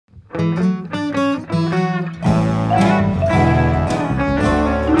Hello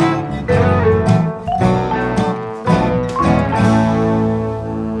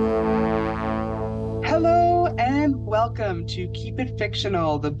and welcome to Keep It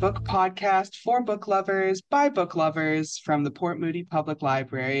Fictional, the book podcast for book lovers by book lovers from the Port Moody Public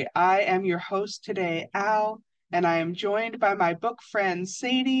Library. I am your host today, Al, and I am joined by my book friends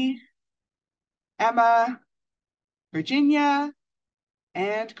Sadie, Emma, Virginia,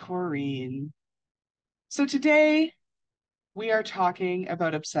 and Corrine. So today we are talking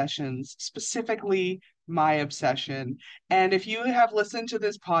about obsessions, specifically my obsession. And if you have listened to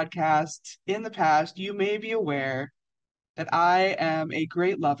this podcast in the past, you may be aware that I am a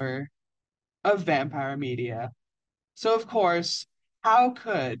great lover of vampire media. So, of course, how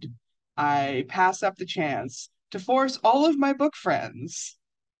could I pass up the chance to force all of my book friends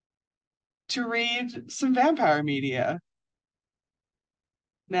to read some vampire media?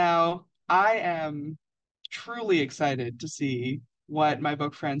 Now, I am truly excited to see what my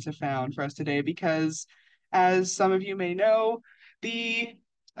book friends have found for us today because, as some of you may know, the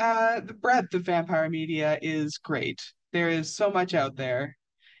the breadth of vampire media is great. There is so much out there,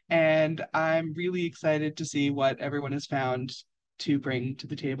 and I'm really excited to see what everyone has found to bring to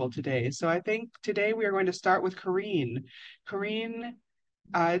the table today. So I think today we are going to start with Corrine. Corrine,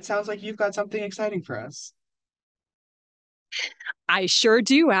 it sounds like you've got something exciting for us. I sure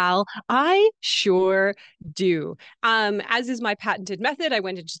do, Al. I sure do. As is my patented method, I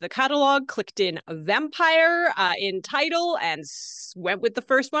went into the catalog, clicked in vampire in title, and went with the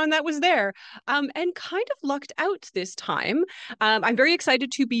first one that was there, and kind of lucked out this time. I'm very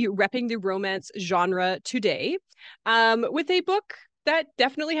excited to be repping the romance genre today with a book that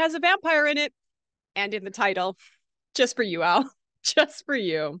definitely has a vampire in it and in the title. Just for you, Al. Just for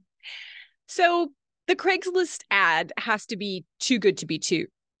you. So the Craigslist ad has to be too good to be true.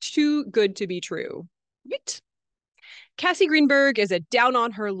 Right? Cassie Greenberg is a down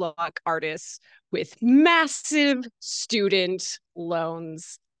on her luck artist with massive student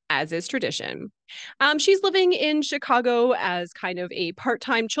loans, as is tradition. She's living in Chicago as kind of a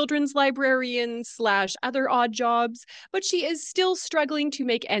part-time children's librarian slash other odd jobs, but she is still struggling to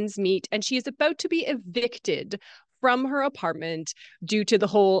make ends meet, and she is about to be evicted from her apartment due to the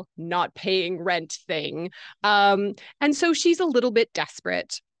whole not paying rent thing. And so she's a little bit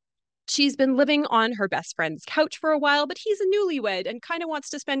desperate. She's been living on her best friend's couch for a while, but he's a newlywed and kind of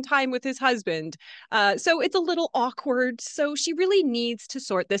wants to spend time with his husband. So it's a little awkward. So she really needs to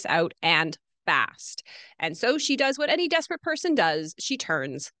sort this out and fast. And so she does what any desperate person does. She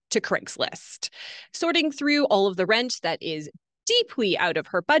turns to Craigslist. Sorting through all of the rent that is deeply out of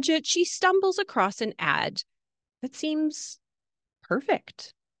her budget, she stumbles across an ad that seems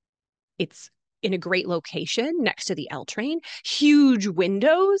perfect. It's in a great location next to the L train, huge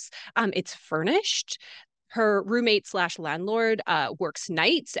windows. It's furnished. Her roommate slash landlord works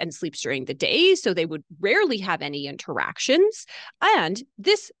nights and sleeps during the day, so they would rarely have any interactions. And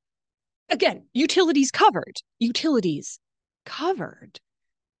this, again, utilities covered. Utilities covered.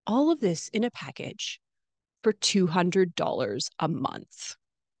 All of this in a package for $200 a month.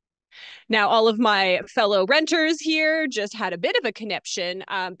 Now, all of my fellow renters here just had a bit of a conniption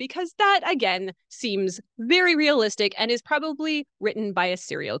because that, again, seems very realistic and is probably written by a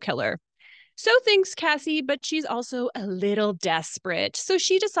serial killer. So thinks Cassie, but she's also a little desperate. So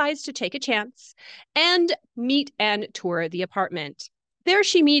she decides to take a chance and meet and tour the apartment. There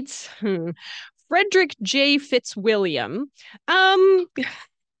she meets Frederick J. Fitzwilliam. Um,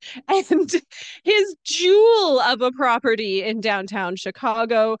 and his jewel of a property in downtown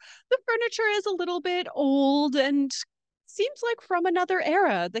Chicago. The furniture is a little bit old and seems like from another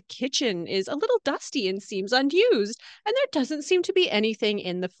era. The kitchen is a little dusty and seems unused, and there doesn't seem to be anything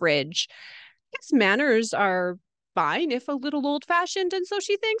in the fridge. His manners are fine, if a little old fashioned, and so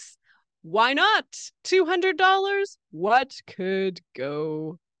she thinks, why not? $200? What could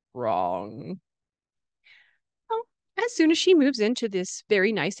go wrong? As soon as she moves into this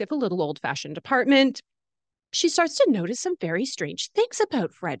very nice, if a little old fashioned apartment, she starts to notice some very strange things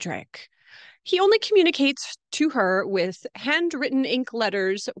about Frederick. He only communicates to her with handwritten ink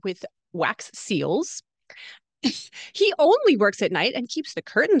letters with wax seals. He only works at night and keeps the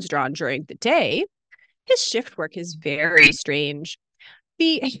curtains drawn during the day. His shift work is very strange.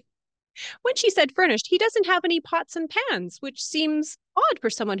 The When she said furnished, he doesn't have any pots and pans, which seems odd for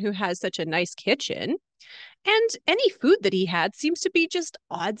someone who has such a nice kitchen. And any food that he had seems to be just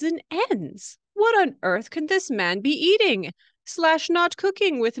odds and ends. What on earth can this man be eating? Slash not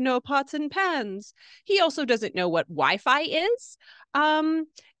cooking with no pots and pans. He also doesn't know what Wi-Fi is, and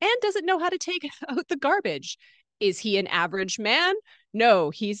doesn't know how to take out the garbage. Is he an average man? No,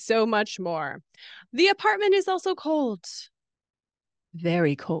 he's so much more. The apartment is also cold.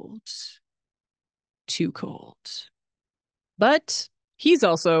 Very cold. Too cold. But he's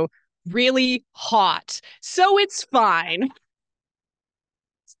also really hot. So it's fine.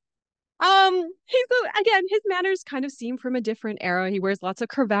 Again, his manners kind of seem from a different era. He wears lots of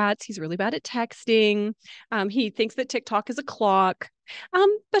cravats. He's really bad at texting. He thinks that TikTok is a clock.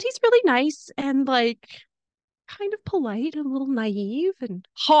 But he's really nice and like kind of polite, a little naive and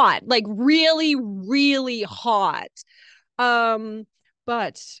hot, like really, really hot.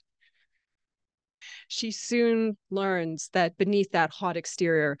 But she soon learns that beneath that hot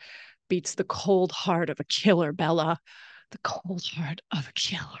exterior beats the cold heart of a killer, Bella. The cold heart of a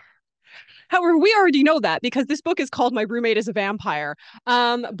killer. However, we already know that because this book is called My Roommate is a Vampire,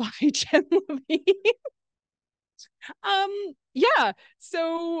 by Jenna Levine. Yeah.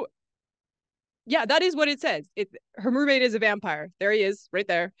 So yeah, that is what it says. Her roommate is a vampire. There he is, right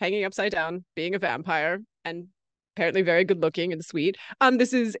there, hanging upside down, being a vampire, and apparently very good looking and sweet.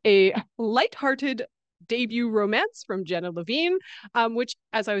 This is a lighthearted debut romance from Jenna Levine, which,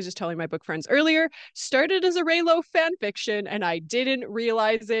 as I was just telling my book friends earlier, started as a Raylo fan fiction, and I didn't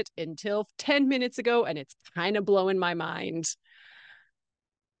realize it until 10 minutes ago, and it's kind of blowing my mind.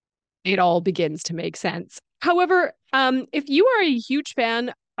 It all begins to make sense. However, if you are a huge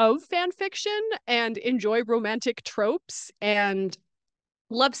fan of fan fiction and enjoy romantic tropes and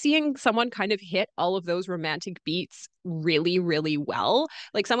love seeing someone kind of hit all of those romantic beats really, really well.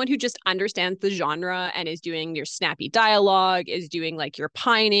 Like someone who just understands the genre and is doing your snappy dialogue, is doing like your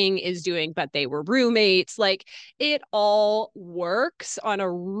pining, is doing, but they were roommates. Like it all works on a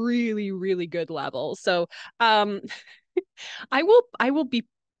really, really good level. So I will be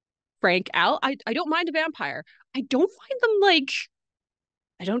frank, Al. I don't mind a vampire. I don't find them like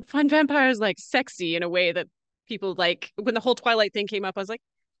I don't find vampires like sexy in a way that people like when the whole Twilight thing came up, I was like,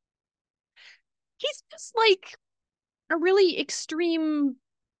 he's just like a really extreme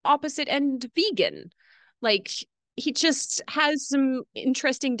opposite end vegan. Like he just has some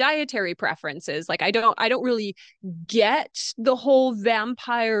interesting dietary preferences. Like I don't really get the whole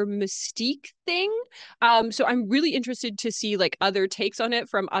vampire mystique thing. So I'm really interested to see like other takes on it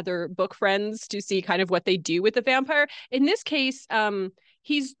from other book friends to see kind of what they do with the vampire. In this case,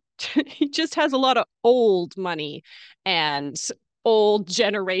 he's he just has a lot of old money and old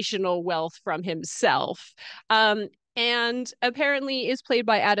generational wealth from himself. And apparently is played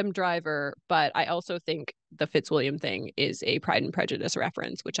by Adam Driver, but I also think the Fitzwilliam thing is a Pride and Prejudice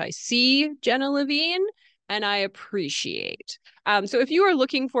reference, which I see Jenna Levine and I appreciate. So if you are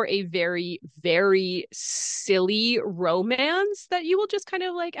looking for a very, very silly romance that you will just kind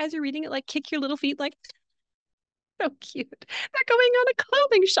of like, as you're reading it, like kick your little feet, like, so cute. They're going on a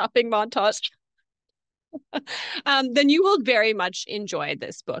clothing shopping montage. Then you will very much enjoy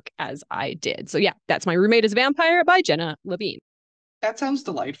this book as I did. So yeah, that's My Roommate is a Vampire by Jenna Levine. That sounds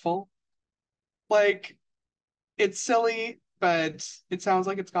delightful. Like, it's silly, but it sounds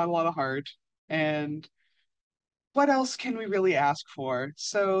like it's got a lot of heart. And what else can we really ask for?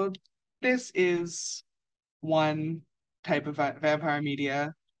 So, this is one type of vampire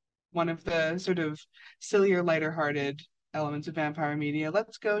media, one of the sort of sillier, lighter-hearted elements of vampire media.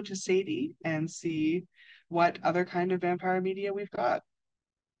 Let's go to Sadie and see what other kind of vampire media we've got.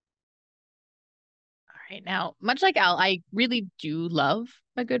 All right. Now, much like Al, I really do love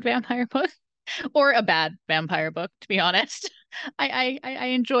a good vampire book or a bad vampire book, to be honest. I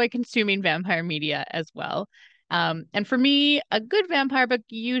enjoy consuming vampire media as well. And for me, a good vampire book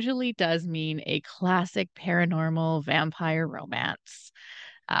usually does mean a classic paranormal vampire romance.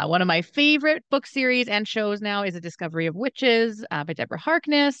 One of my favorite book series and shows now is A Discovery of Witches by Deborah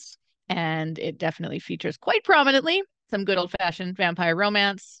Harkness. And it definitely features quite prominently some good old-fashioned vampire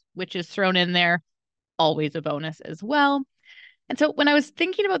romance, witches thrown in there, always a bonus as well. And so when I was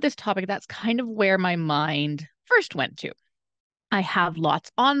thinking about this topic, that's kind of where my mind first went to. I have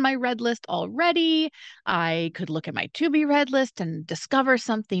lots on my read list already. I could look at my to be read list and discover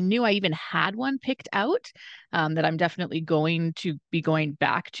something new. I even had one picked out that I'm definitely going to be going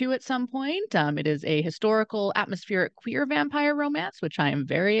back to at some point. It is a historical, atmospheric queer vampire romance, which I am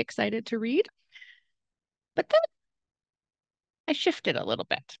very excited to read. But then I shifted a little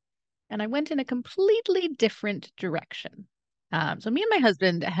bit and I went in a completely different direction. So me and my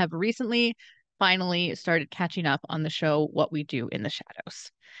husband have recently finally started catching up on the show What We Do in the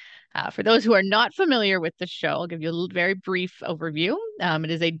Shadows. For those who are not familiar with the show, I'll give you a very brief overview. It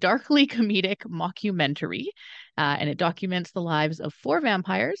is a darkly comedic mockumentary, and it documents the lives of 4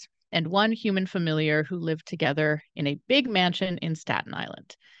 vampires and 1 human familiar who live together in a big mansion in Staten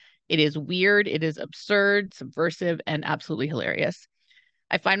Island. It is weird, it is absurd, subversive, and absolutely hilarious.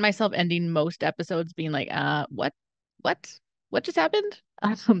 I find myself ending most episodes being like, what, what just happened?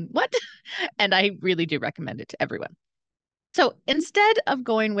 What? And I really do recommend it to everyone. So instead of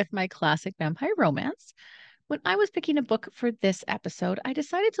going with my classic vampire romance, when I was picking a book for this episode, I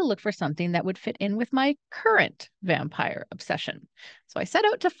decided to look for something that would fit in with my current vampire obsession. So I set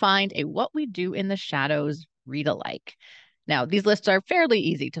out to find a What We Do in the Shadows read alike. Now, these lists are fairly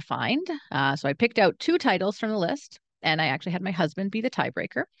easy to find. So I picked out 2 titles from the list, and I actually had my husband be the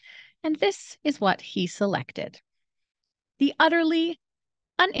tiebreaker. And this is what he selected: The Utterly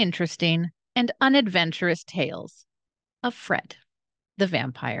Uninteresting and Unadventurous Tales of Fred, the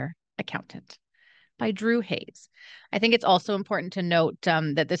Vampire Accountant, by Drew Hayes. I think it's also important to note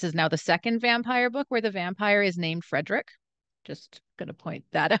that this is now the second vampire book where the vampire is named Frederick. Just going to point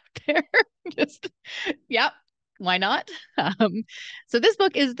that out there. Yep, why not? So this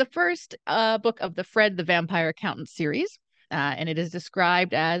book is the first book of the Fred the Vampire Accountant series. And it is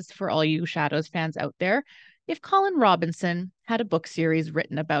described as, for all you Shadows fans out there, if Colin Robinson had a book series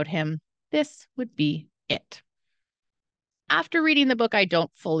written about him, this would be it. After reading the book, I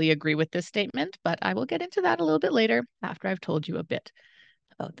don't fully agree with this statement, but I will get into that a little bit later after I've told you a bit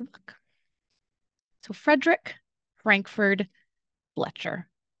about the book. So Frederick Frankfurt Fletcher,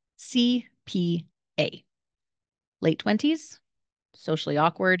 CPA. Late 20s, socially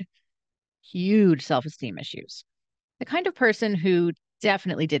awkward, huge self-esteem issues. The kind of person who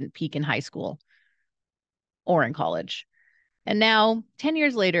definitely didn't peak in high school or in college. And now, 10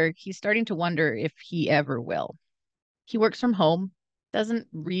 years later, he's starting to wonder if he ever will. He works from home, doesn't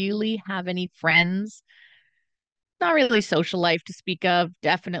really have any friends, not really social life to speak of,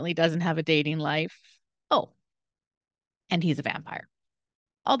 definitely doesn't have a dating life. Oh, and he's a vampire.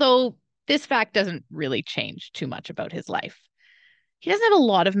 Although this fact doesn't really change too much about his life. He doesn't have a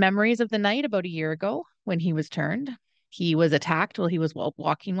lot of memories of the night about a year ago when he was turned. He was attacked while he was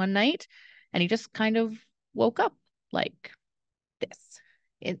walking one night, and he just kind of woke up like this.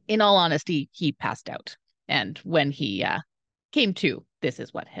 In all honesty, he passed out. And when he came to, this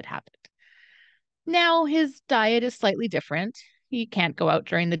is what had happened. Now his diet is slightly different. He can't go out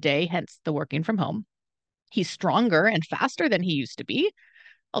during the day, hence the working from home. He's stronger and faster than he used to be,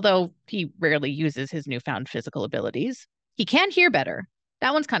 although he rarely uses his newfound physical abilities. He can hear better.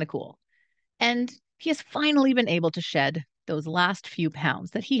 That one's kind of cool. And he has finally been able to shed those last few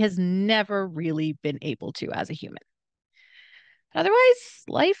pounds that he has never really been able to as a human. Otherwise,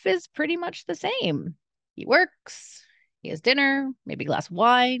 life is pretty much the same. He works, he has dinner, maybe a glass of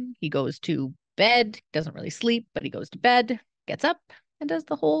wine, he goes to bed, doesn't really sleep, but he goes to bed, gets up, and does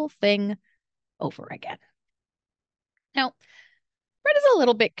the whole thing over again. Now, Fred is a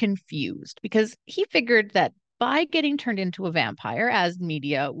little bit confused because he figured that by getting turned into a vampire, as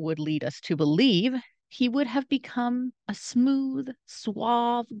media would lead us to believe, he would have become a smooth,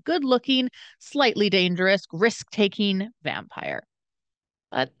 suave, good-looking, slightly dangerous, risk-taking vampire.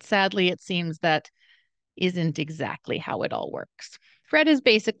 But sadly, it seems that isn't exactly how it all works. Fred is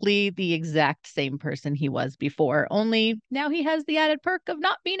basically the exact same person he was before, only now he has the added perk of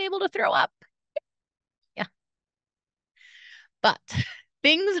not being able to throw up. Yeah. But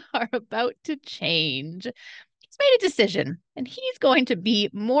things are about to change. He's made a decision, and he's going to be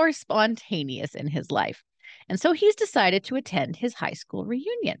more spontaneous in his life. And so he's decided to attend his high school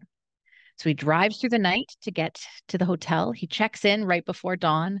reunion. So he drives through the night to get to the hotel. He checks in right before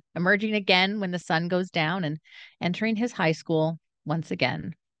dawn, emerging again when the sun goes down and entering his high school once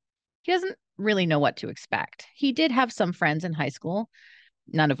again. He doesn't really know what to expect. He did have some friends in high school,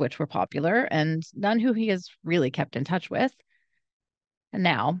 none of which were popular, and none who he has really kept in touch with. And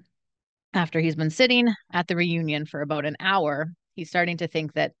now, after he's been sitting at the reunion for about an hour, he's starting to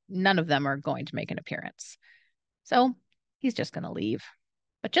think that none of them are going to make an appearance. So he's just going to leave.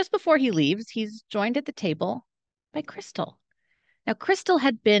 But just before he leaves, he's joined at the table by Crystal. Now, Crystal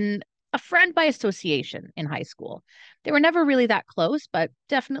had been a friend by association in high school. They were never really that close, but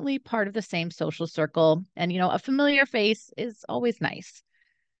definitely part of the same social circle. And, a familiar face is always nice.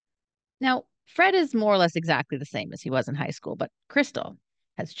 Now, Fred is more or less exactly the same as he was in high school, but Crystal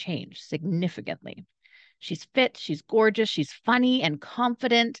has changed significantly. She's fit, she's gorgeous, she's funny and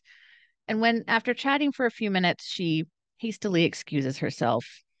confident. And when, after chatting for a few minutes, she hastily excuses herself,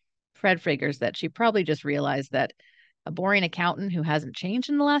 Fred figures that she probably just realized that a boring accountant who hasn't changed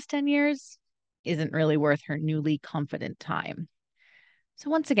in the last 10 years isn't really worth her newly confident time.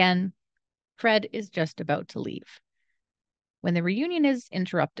 So once again, Fred is just about to leave when the reunion is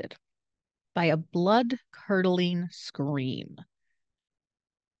interrupted by a blood-curdling scream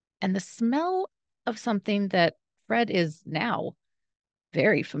and the smell of something that Fred is now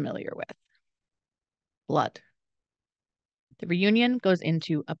very familiar with: blood. the reunion goes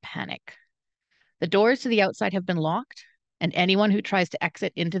into a panic. The doors to the outside have been locked, and anyone who tries to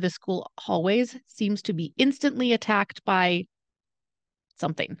exit into the school hallways seems to be instantly attacked by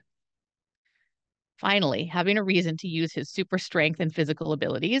something. Finally, having a reason to use his super strength and physical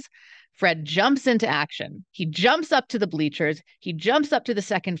abilities, Fred jumps into action. He jumps up to the bleachers, he jumps up to the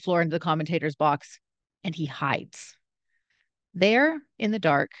second floor into the commentator's box, and he hides. There, in the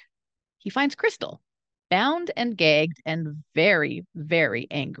dark, he finds Crystal, bound and gagged and very, very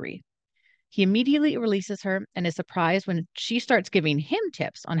angry. He immediately releases her and is surprised when she starts giving him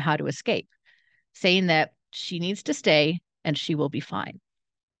tips on how to escape, saying that she needs to stay and she will be fine.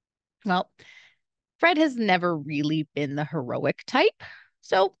 Well, Fred has never really been the heroic type,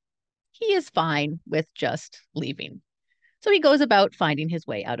 so he is fine with just leaving. So he goes about finding his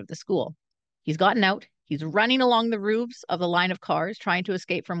way out of the school. He's gotten out. He's running along the roofs of the line of cars, trying to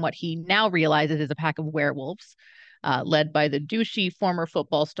escape from what he now realizes is a pack of werewolves, led by the douchey former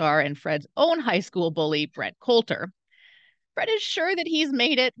football star and Fred's own high school bully, Brent Coulter. Fred is sure that he's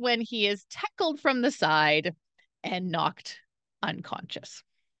made it when he is tackled from the side and knocked unconscious.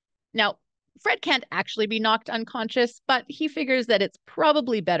 Now, Fred can't actually be knocked unconscious, but he figures that it's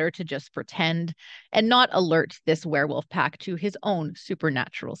probably better to just pretend and not alert this werewolf pack to his own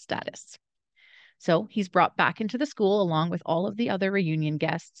supernatural status. So he's brought back into the school along with all of the other reunion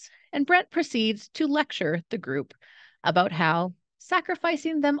guests, and Brent proceeds to lecture the group about how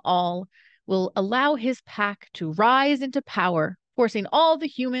sacrificing them all will allow his pack to rise into power, forcing all the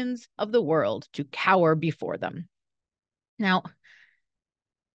humans of the world to cower before them. Now,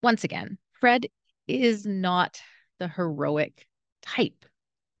 once again, Fred is not the heroic type.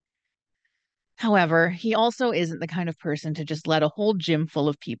 However, he also isn't the kind of person to just let a whole gym full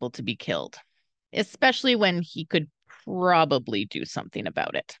of people to be killed, especially when he could probably do something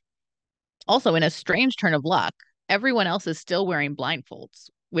about it. Also, in a strange turn of luck, everyone else is still wearing blindfolds,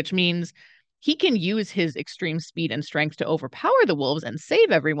 which means he can use his extreme speed and strength to overpower the wolves and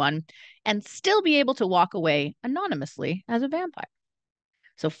save everyone, and still be able to walk away anonymously as a vampire.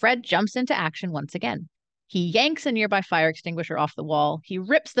 So Fred jumps into action once again. He yanks a nearby fire extinguisher off the wall. He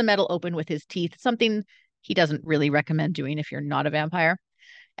rips the metal open with his teeth, something he doesn't really recommend doing if you're not a vampire.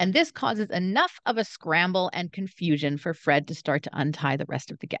 And this causes enough of a scramble and confusion for Fred to start to untie the rest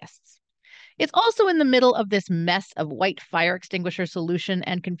of the guests. It's also in the middle of this mess of white fire extinguisher solution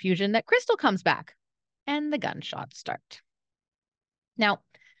and confusion that Crystal comes back, and the gunshots start. Now,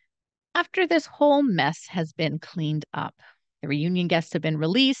 after this whole mess has been cleaned up, the reunion guests have been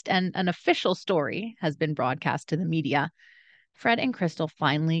released, and an official story has been broadcast to the media, Fred and Crystal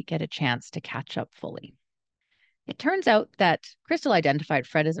finally get a chance to catch up fully. It turns out that Crystal identified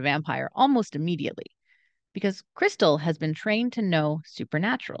Fred as a vampire almost immediately, because Crystal has been trained to know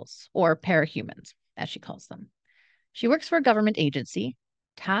supernaturals, or parahumans, as she calls them. She works for a government agency,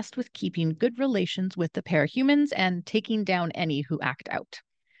 tasked with keeping good relations with the parahumans and taking down any who act out.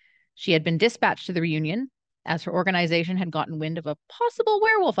 She had been dispatched to the reunion, as her organization had gotten wind of a possible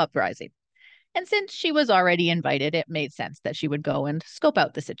werewolf uprising. And since she was already invited, it made sense that she would go and scope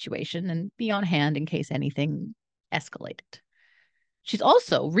out the situation and be on hand in case anything escalated. She's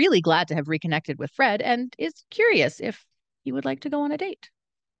also really glad to have reconnected with Fred and is curious if he would like to go on a date.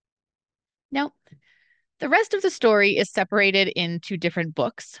 Now, the rest of the story is separated into different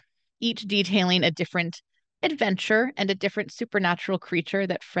books, each detailing a different adventure and a different supernatural creature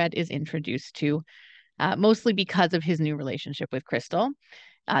that Fred is introduced to, mostly because of his new relationship with Crystal.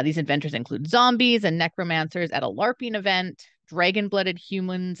 These adventures include zombies and necromancers at a LARPing event, dragon-blooded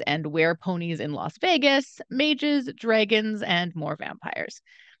humans and wereponies in Las Vegas, mages, dragons, and more vampires.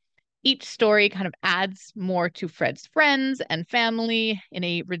 Each story kind of adds more to Fred's friends and family in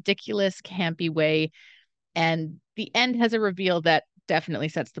a ridiculous, campy way, and the end has a reveal that definitely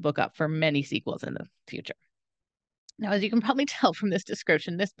sets the book up for many sequels in the future. Now, as you can probably tell from this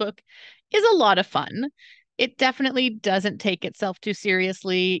description, this book is a lot of fun. It definitely doesn't take itself too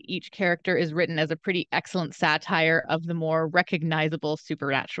seriously. Each character is written as a pretty excellent satire of the more recognizable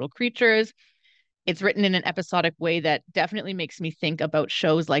supernatural creatures. It's written in an episodic way that definitely makes me think about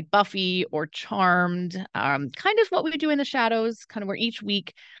shows like Buffy or Charmed, kind of what we do in the shadows, kind of where each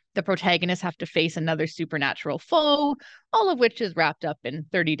week the protagonists have to face another supernatural foe, all of which is wrapped up in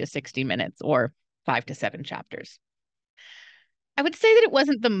 30 to 60 minutes or 5 to 7 chapters. I would say that it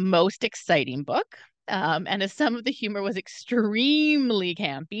wasn't the most exciting book. And as some of the humor was extremely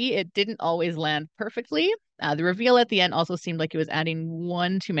campy, it didn't always land perfectly. The reveal at the end also seemed like it was adding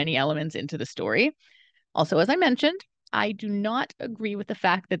one too many elements into the story. Also, as I mentioned, I do not agree with the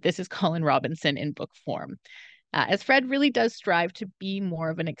fact that this is Colin Robinson in book form, as Fred really does strive to be more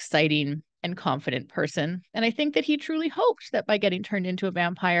of an exciting and confident person. And I think that he truly hoped that by getting turned into a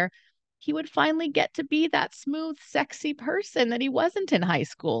vampire, he would finally get to be that smooth, sexy person that he wasn't in high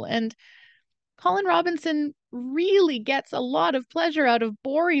school. And Colin Robinson really gets a lot of pleasure out of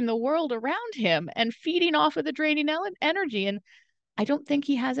boring the world around him and feeding off of the draining energy. And I don't think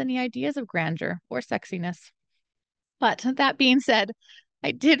he has any ideas of grandeur or sexiness. But that being said,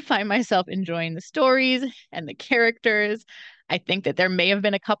 I did find myself enjoying the stories and the characters. I think that there may have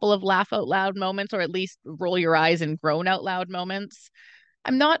been a couple of laugh out loud moments, or at least roll your eyes and groan out loud moments.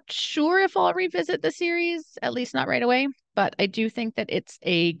 I'm not sure if I'll revisit the series, at least not right away, but I do think that it's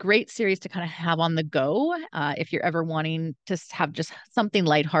a great series to kind of have on the go if you're ever wanting to have just something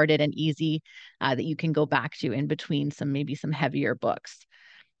lighthearted and easy that you can go back to in between maybe some heavier books.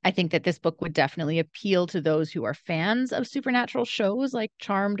 I think that this book would definitely appeal to those who are fans of supernatural shows like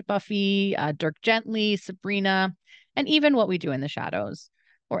Charmed, Buffy, Dirk Gently, Sabrina, and even What We Do in the Shadows,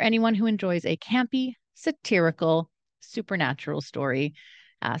 or anyone who enjoys a campy, satirical, supernatural story.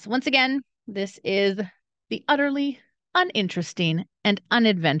 So once again, this is The Utterly Uninteresting and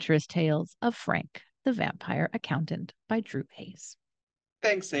Unadventurous Tales of Frank the Vampire Accountant by Drew Hayes.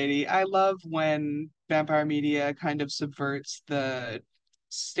 Thanks, Sadie. I love when vampire media kind of subverts the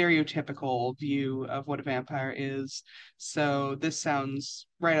stereotypical view of what a vampire is. So this sounds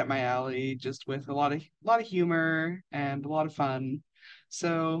right up my alley, just with a lot of humor and a lot of fun.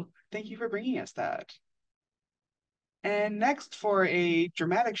 So thank you for bringing us that. And next, for a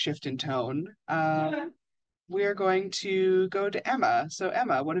dramatic shift in tone, we're going to go to Emma. So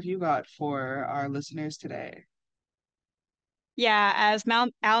Emma, what have you got for our listeners today? Yeah, as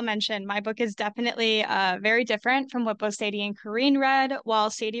Al mentioned, my book is definitely very different from what both Sadie and Corrine read.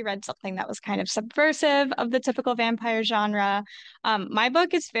 While Sadie read something that was kind of subversive of the typical vampire genre, my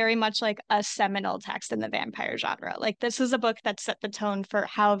book is very much like a seminal text in the vampire genre. Like, this is a book that set the tone for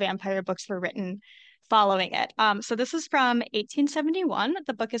how vampire books were written following it. So this is from 1871.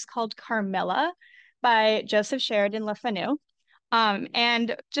 The book is called Carmilla by Joseph Sheridan Le Fanu.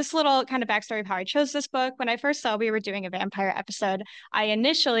 And just a little kind of backstory of how I chose this book. When I first saw we were doing a vampire episode, I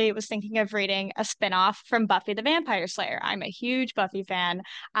initially was thinking of reading a spinoff from Buffy the Vampire Slayer. I'm a huge Buffy fan.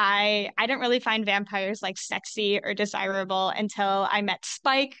 I didn't really find vampires like sexy or desirable until I met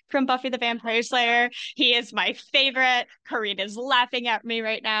Spike from Buffy the Vampire Slayer. He is my favorite. Karina's laughing at me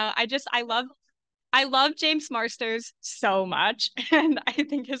right now. I love James Marsters so much, and I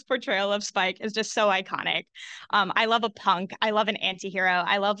think his portrayal of Spike is just so iconic. I love a punk. I love an anti-hero.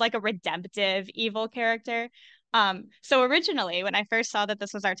 I love like a redemptive evil character. So originally, when I first saw that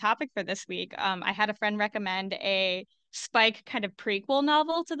this was our topic for this week, I had a friend recommend a Spike kind of prequel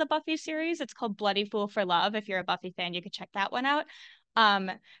novel to the Buffy series. It's called Bloody Fool for Love. If you're a Buffy fan, you could check that one out.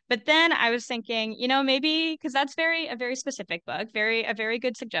 Um, but then I was thinking, maybe because that's a very specific book, a very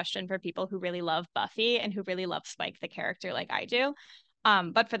good suggestion for people who really love Buffy and who really love Spike the character like I do.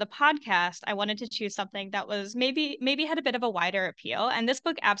 But for the podcast, I wanted to choose something that was maybe had a bit of a wider appeal, and this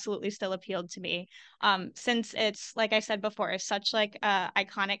book absolutely still appealed to me. Since it's, like I said before, such like a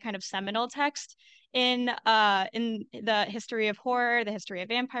iconic kind of seminal text in the history of horror, the history of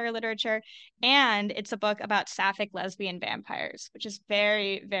vampire literature, and it's a book about sapphic lesbian vampires, which is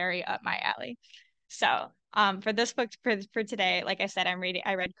very, very up my alley. So, for this book for today, like I said, I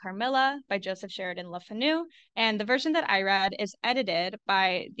read Carmilla by Joseph Sheridan Le Fanu, and the version that I read is edited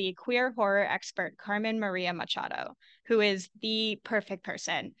by the queer horror expert Carmen Maria Machado, who is the perfect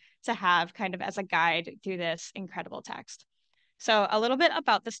person to have kind of as a guide through this incredible text. So, a little bit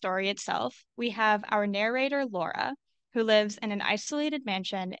about the story itself. We have our narrator, Laura, who lives in an isolated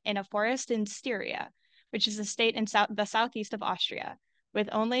mansion in a forest in Styria, which is a state in the southeast of Austria, with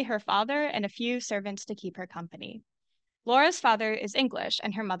only her father and a few servants to keep her company. Laura's father is English,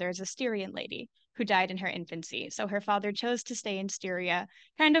 and her mother is a Styrian lady who died in her infancy. So her father chose to stay in Styria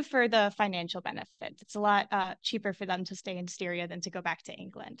kind of for the financial benefits. It's a lot cheaper for them to stay in Styria than to go back to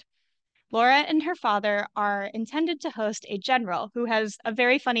England. Laura and her father are intended to host a general who has a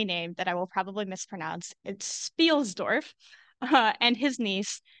very funny name that I will probably mispronounce. It's Spielsdorf, and his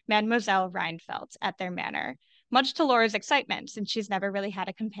niece, Mademoiselle Reinfeldt, at their manor, much to Laura's excitement, since she's never really had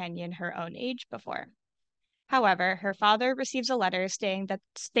a companion her own age before. However, her father receives a letter stating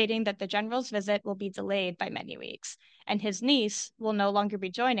that the general's visit will be delayed by many weeks, and his niece will no longer be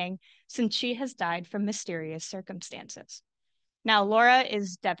joining since she has died from mysterious circumstances. Now, Laura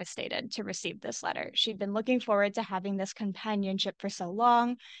is devastated to receive this letter. She'd been looking forward to having this companionship for so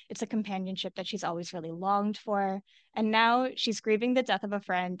long. It's a companionship that she's always really longed for. And now she's grieving the death of a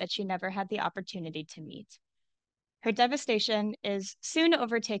friend that she never had the opportunity to meet. Her devastation is soon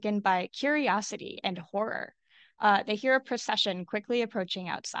overtaken by curiosity and horror. They hear a procession quickly approaching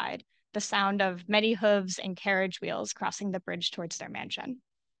outside. the sound of many hooves and carriage wheels crossing the bridge towards their mansion.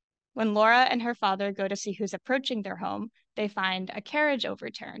 When Laura and her father go to see who's approaching their home, they find a carriage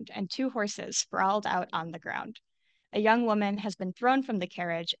overturned and 2 horses sprawled out on the ground. A young woman has been thrown from the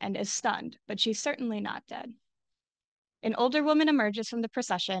carriage and is stunned, but she's certainly not dead. An older woman emerges from the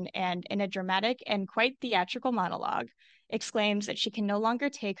procession and, in a dramatic and quite theatrical monologue, exclaims that she can no longer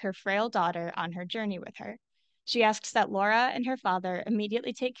take her frail daughter on her journey with her. She asks that Laura and her father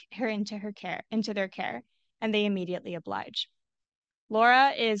immediately take her into their care, and they immediately oblige.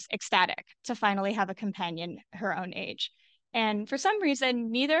 Laura is ecstatic to finally have a companion her own age. And for some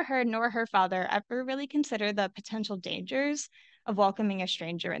reason, neither her nor her father ever really consider the potential dangers of welcoming a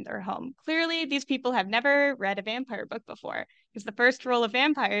stranger in their home. Clearly, these people have never read a vampire book before, because the first rule of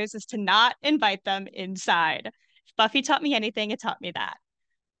vampires is to not invite them inside. If Buffy taught me anything, it taught me that.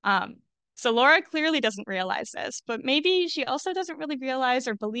 So Laura clearly doesn't realize this, but maybe she also doesn't really realize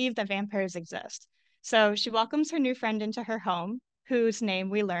or believe that vampires exist. So she welcomes her new friend into her home, whose name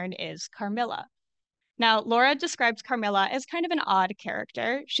we learn is Carmilla. Now, Laura describes Carmilla as kind of an odd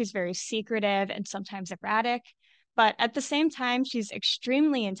character. She's very secretive and sometimes erratic, but at the same time, she's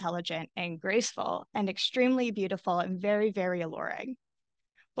extremely intelligent and graceful and extremely beautiful and very, very alluring.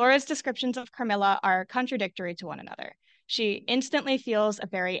 Laura's descriptions of Carmilla are contradictory to one another. She instantly feels a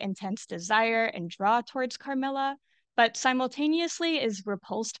very intense desire and draw towards Carmilla, but simultaneously is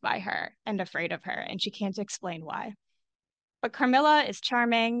repulsed by her and afraid of her, and she can't explain why. But Carmilla is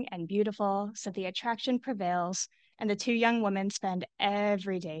charming and beautiful, so the attraction prevails, and the 2 young women spend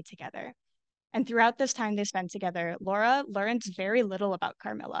every day together. And throughout this time they spend together, Laura learns very little about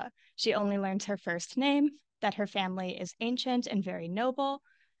Carmilla. She only learns her first name, that her family is ancient and very noble,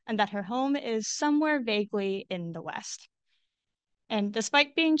 and that her home is somewhere vaguely in the West. And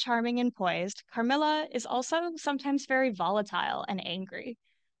despite being charming and poised, Carmilla is also sometimes very volatile and angry.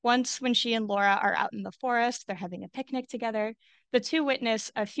 Once, when she and Laura are out in the forest, they're having a picnic together, the 2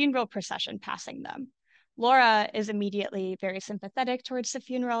 witness a funeral procession passing them. Laura is immediately very sympathetic towards the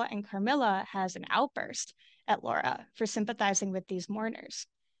funeral, and Carmilla has an outburst at Laura for sympathizing with these mourners.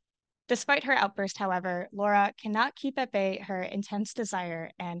 Despite her outburst, however, Laura cannot keep at bay her intense desire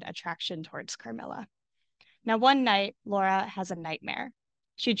and attraction towards Carmilla. Now, one night, Laura has a nightmare.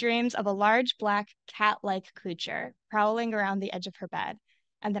 She dreams of a large black cat-like creature prowling around the edge of her bed,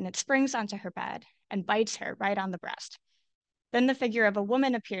 and then it springs onto her bed and bites her right on the breast. Then the figure of a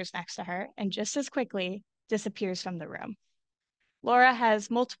woman appears next to her and just as quickly disappears from the room. Laura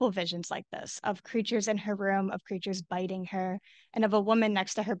has multiple visions like this of creatures in her room, of creatures biting her, and of a woman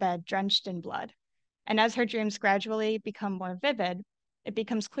next to her bed drenched in blood. And as her dreams gradually become more vivid, it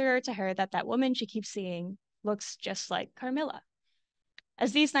becomes clearer to her that that woman she keeps seeing looks just like Carmilla.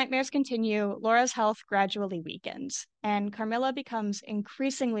 As these nightmares continue, Laura's health gradually weakens, and Carmilla becomes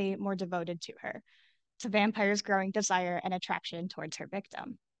increasingly more devoted to her, to Vampire's growing desire and attraction towards her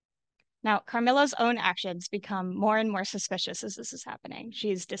victim. Now, Carmilla's own actions become more and more suspicious as this is happening.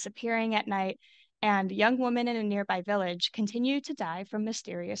 She's disappearing at night, and young women in a nearby village continue to die from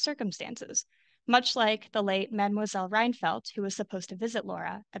mysterious circumstances, much like the late Mademoiselle Reinfeldt, who was supposed to visit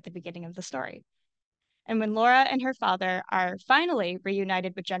Laura at the beginning of the story. And when Laura and her father are finally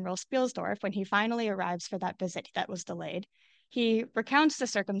reunited with General Spielsdorf, when he finally arrives for that visit that was delayed, he recounts the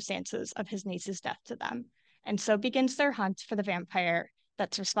circumstances of his niece's death to them. And so begins their hunt for the vampire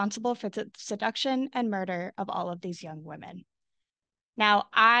that's responsible for the seduction and murder of all of these young women. Now,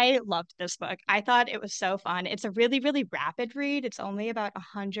 I loved this book. I thought it was so fun. It's a really, really rapid read. It's only about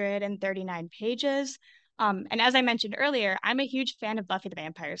 139 pages. And as I mentioned earlier, I'm a huge fan of Buffy the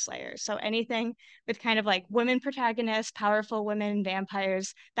Vampire Slayer. So anything with kind of like women protagonists, powerful women,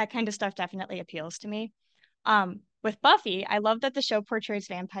 vampires, that kind of stuff definitely appeals to me. With Buffy, I love that the show portrays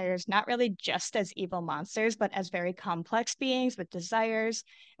vampires not really just as evil monsters, but as very complex beings with desires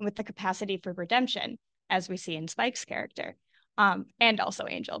and with the capacity for redemption, as we see in Spike's character. And also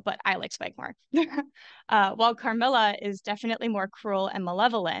Angel, but I like Spike more. While Carmilla is definitely more cruel and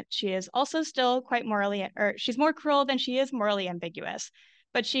malevolent, she is also still quite she's more cruel than she is morally ambiguous.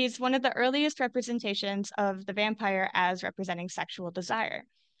 But she's one of the earliest representations of the vampire as representing sexual desire.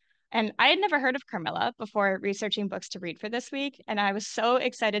 And I had never heard of Carmilla before researching books to read for this week, and I was so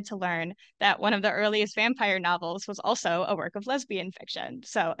excited to learn that one of the earliest vampire novels was also a work of lesbian fiction.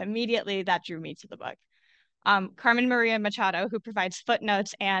 So immediately that drew me to the book. Carmen Maria Machado, who provides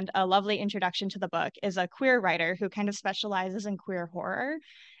footnotes and a lovely introduction to the book, is a queer writer who kind of specializes in queer horror.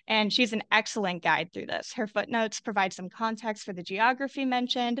 And she's an excellent guide through this. Her footnotes provide some context for the geography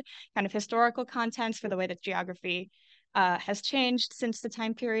mentioned, kind of historical context for the way that geography has changed since the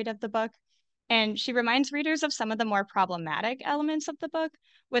time period of the book. And she reminds readers of some of the more problematic elements of the book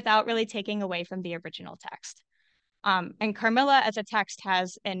without really taking away from the original text. And Carmilla as a text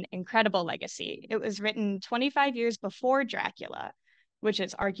has an incredible legacy. It was written 25 years before Dracula, which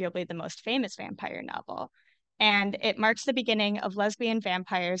is arguably the most famous vampire novel. And it marks the beginning of lesbian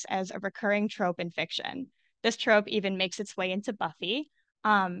vampires as a recurring trope in fiction. This trope even makes its way into Buffy.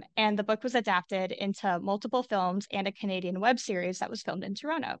 And the book was adapted into multiple films and a Canadian web series that was filmed in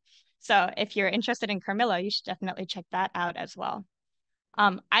Toronto. So if you're interested in Carmilla, you should definitely check that out as well.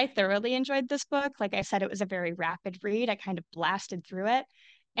 I thoroughly enjoyed this book. Like I said, it was a very rapid read. I kind of blasted through it.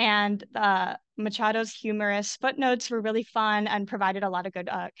 And Machado's humorous footnotes were really fun and provided a lot of good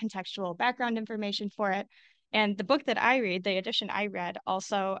contextual background information for it. And the book that I read, the edition I read,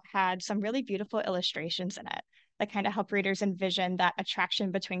 also had some really beautiful illustrations in it that kind of help readers envision that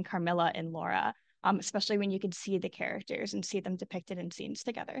attraction between Carmilla and Laura, especially when you can see the characters and see them depicted in scenes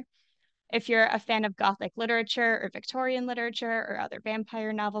together. If you're a fan of Gothic literature or Victorian literature or other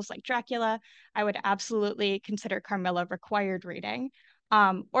vampire novels like Dracula, I would absolutely consider Carmilla required reading.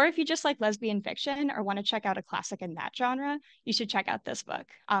 Or if you just like lesbian fiction or want to check out a classic in that genre, you should check out this book.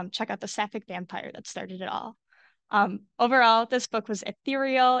 Check out the sapphic vampire that started it all. Overall, this book was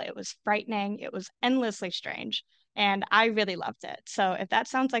ethereal, it was frightening, it was endlessly strange, and I really loved it. So if that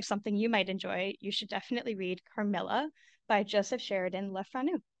sounds like something you might enjoy, you should definitely read Carmilla by Joseph Sheridan Le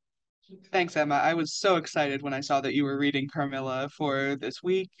Fanu. Thanks, Emma. I was so excited when I saw that you were reading Carmilla for this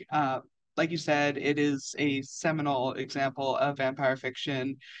week. Like you said, it is a seminal example of vampire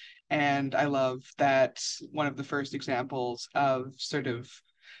fiction. And I love that one of the first examples of sort of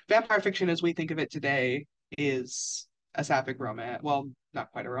vampire fiction as we think of it today is a sapphic romance. Well,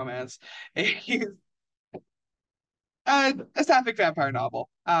 not quite a romance, a, a sapphic vampire novel.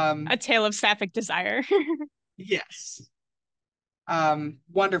 A tale of sapphic desire. Yes.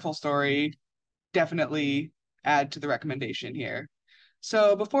 Wonderful story. Definitely add to the recommendation here.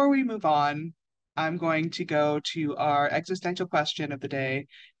 So before we move on, I'm going to go to our existential question of the day.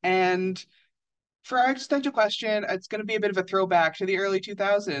 And for our existential question, it's going to be a bit of a throwback to the early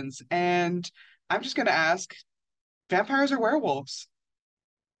 2000s. And I'm just going to ask, vampires or werewolves?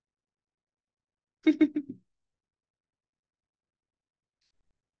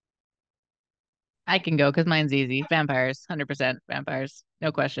 I can go because mine's easy. Vampires, 100% vampires.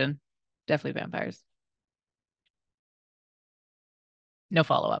 No question. Definitely vampires. No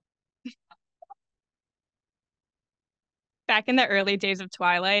follow-up. Back in the early days of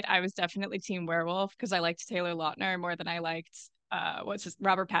Twilight, I was definitely Team Werewolf because I liked Taylor Lautner more than I liked what's his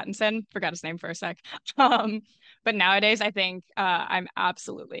Robert Pattinson. Forgot his name for a sec. But nowadays I think I'm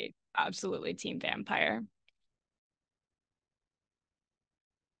absolutely Team Vampire.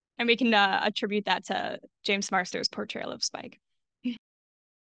 And we can attribute that to James Marsters' portrayal of Spike.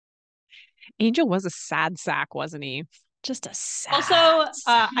 Angel was a sad sack, wasn't he? Just a sad Also,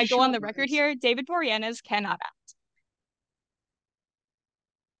 sack. I go on the record here, David Boreanaz cannot act.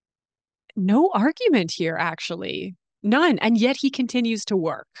 No argument here, actually. None. And yet he continues to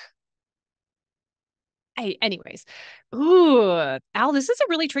work. Anyways. Ooh, Al, this is a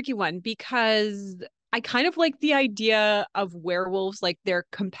really tricky one because I kind of like the idea of werewolves, like they're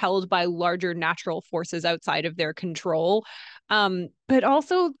compelled by larger natural forces outside of their control. But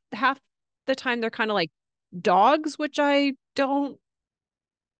also half the time they're kind of like dogs, which I don't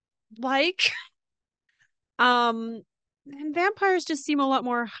like. And vampires just seem a lot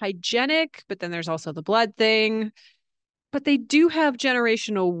more hygienic, but then there's also the blood thing. But they do have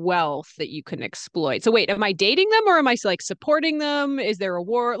generational wealth that you can exploit. So wait, am I dating them or am I like supporting them? Is there a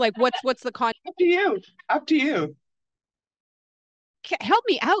war? Like what's the con? Up to you. Up to you. Help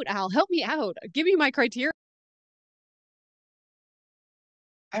me out, Al. Help me out. Give me my criteria.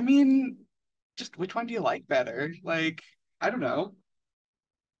 I mean, just which one do you like better? Like, I don't know.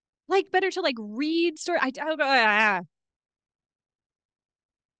 Like better to like read story.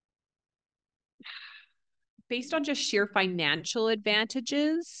 Based on just sheer financial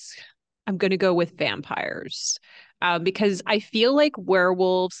advantages, I'm going to go with vampires. Because I feel like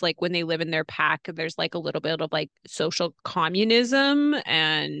werewolves, like when they live in their pack, there's like a little bit of like social communism,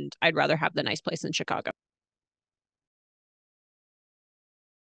 and I'd rather have the nice place in Chicago.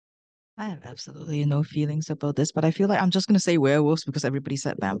 I have absolutely no feelings about this, but I feel like I'm just gonna say werewolves because everybody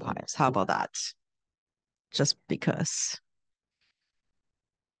said vampires. How about that? Just because.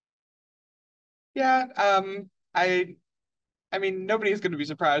 Yeah, I mean, nobody's going to be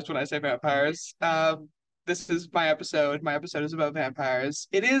surprised when I say vampires. This is my episode. My episode is about vampires.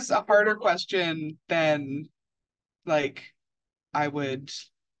 It is a harder question than like I would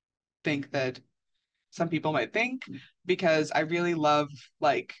think that some people might think because I really love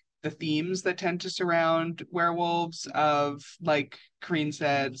like the themes that tend to surround werewolves of, like Kareen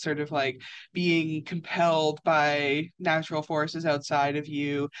said, sort of like being compelled by natural forces outside of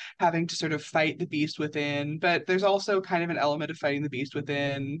you, having to sort of fight the beast within. But there's also kind of an element of fighting the beast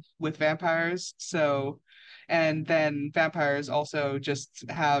within with vampires. So, and then vampires also just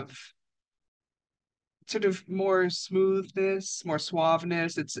have sort of more smoothness, more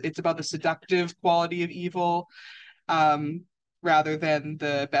suaveness. It's about the seductive quality of evil, um, rather than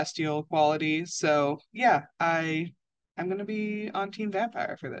the bestial quality. So yeah, I'm gonna be on Team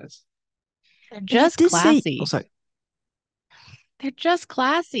Vampire for this. They're But you just did say, oh, classy. sorry, They're just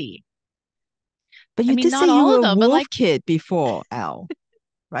classy. but I you mean, did say not you all were of a them, but wolf like, kid before, Al,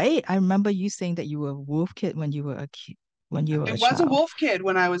 right? I remember you saying that you were a wolf kid when you were a kid, when you were I a was a child. wolf kid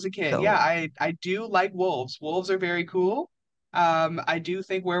when I was a kid. Yeah, So, I do like wolves. Wolves are very cool. I do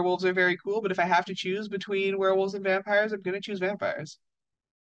think werewolves are very cool, but if I have to choose between werewolves and vampires, I'm gonna choose vampires.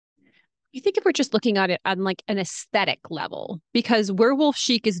 You think if we're just looking at it on like an aesthetic level, because werewolf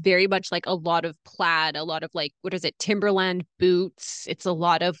chic is very much like a lot of plaid, a lot of like, what is it, Timberland boots. It's a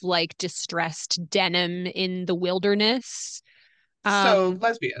lot of like distressed denim in the wilderness. So Um,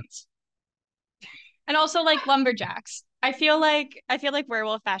 lesbians. And also like lumberjacks. I feel like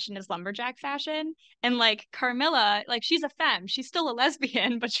werewolf fashion is lumberjack fashion. And like Carmilla, like she's a femme. She's still a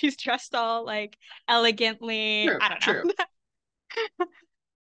lesbian, but she's dressed all like elegantly. True, I don't true. know.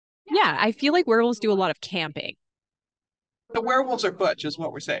 yeah, I feel like werewolves do a lot of camping. The werewolves are butch, is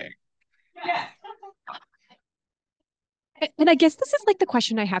what we're saying. Yeah. And I guess this is like the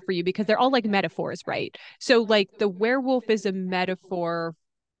question I have for you because they're all like metaphors, right? So like the werewolf is a metaphor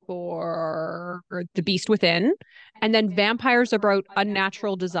for the beast within, and then vampires are about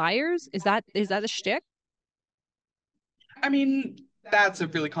unnatural desires. Is that a shtick? I mean, that's a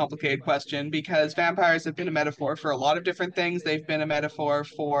really complicated question because vampires have been a metaphor for a lot of different things. They've been a metaphor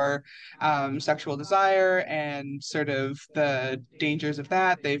for sexual desire and sort of the dangers of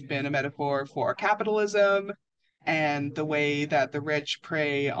that. They've been a metaphor for capitalism and the way that the rich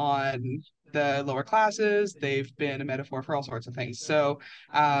prey on the lower classes. They've been a metaphor for all sorts of things. So,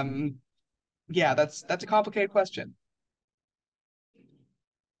 um, yeah, that's a complicated question.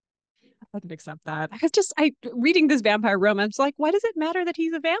 I can accept that. I reading this vampire romance, like, why does it matter that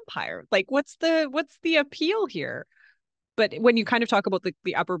he's a vampire? Like, what's the appeal here? But when you kind of talk about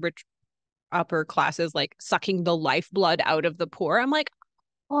the upper classes like sucking the lifeblood out of the poor, I'm like,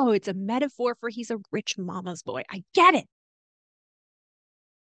 oh, it's a metaphor for he's a rich mama's boy. I get it.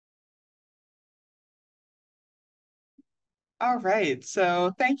 All right.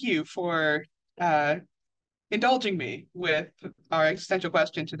 So thank you for uh, indulging me with our existential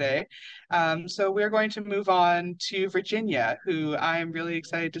question today. So we're going to move on to Virginia, who I'm really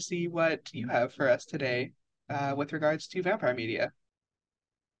excited to see what you have for us today with regards to vampire media.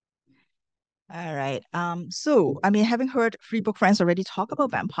 all right. So I mean, having heard Free Book Friends already talk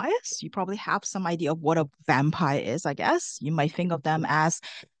about vampires, you probably have some idea of what a vampire is, I guess. You might think of them as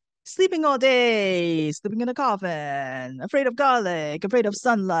sleeping all day, sleeping in a coffin, afraid of garlic, afraid of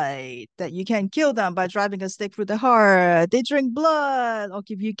sunlight, that you can kill them by driving a stake through the heart. They drink blood, or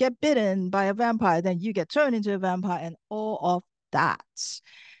if you get bitten by a vampire, then you get turned into a vampire, and all of that.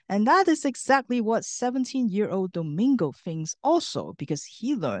 And that is exactly what 17-year-old Domingo thinks also, because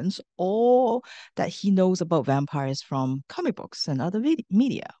he learns all that he knows about vampires from comic books and other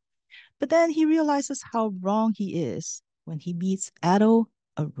media. But then he realizes how wrong he is when he meets Ado,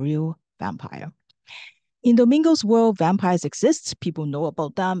 a real vampire. In Domingo's world, vampires exist. People know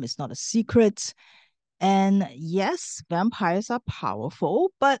about them. It's not a secret. And yes, vampires are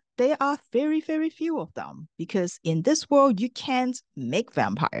powerful, but there are very, very few of them because in this world, you can't make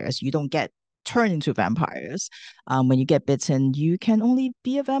vampires. You don't get turned into vampires. When you get bitten, you can only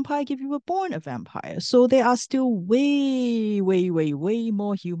be a vampire if you were born a vampire. So there are still way, way, way, way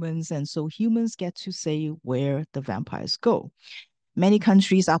more humans. And so humans get to say where the vampires go. Many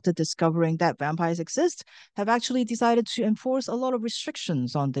countries, after discovering that vampires exist, have actually decided to enforce a lot of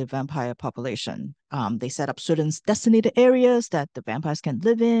restrictions on the vampire population. They set up certain designated areas that the vampires can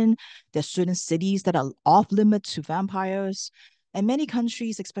live in. There's certain cities that are off limit to vampires. And many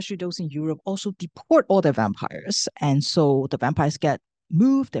countries, especially those in Europe, also deport all their vampires. And so the vampires get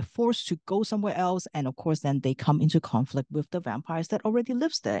moved, they're forced to go somewhere else. And of course, then they come into conflict with the vampires that already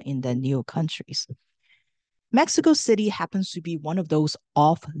lives there in their new countries. Mexico City happens to be one of those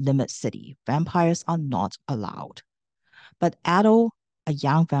off-limit cities. Vampires are not allowed. But Ado, a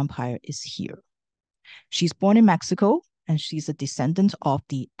young vampire, is here. She's born in Mexico, and she's a descendant of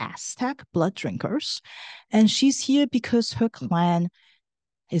the Aztec blood drinkers. And she's here because her clan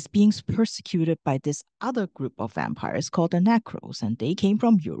is being persecuted by this other group of vampires called the Necros, and they came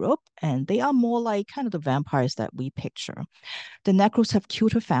from Europe, and they are more like kind of the vampires that we picture. The Necros have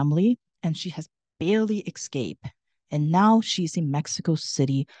killed her family, and she has barely escaped. And now she's in Mexico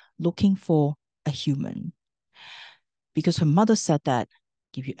City looking for a human. Because her mother said that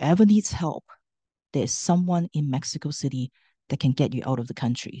if you ever needs help, there's someone in Mexico City that can get you out of the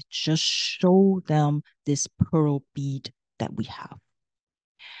country. Just show them this pearl bead that we have.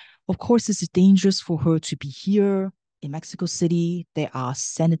 Of course, it's dangerous for her to be here in Mexico City. There are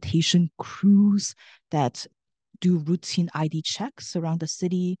sanitation crews that do routine ID checks around the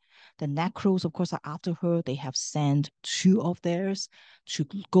city. The Necros, of course, are after her. They have sent two of theirs to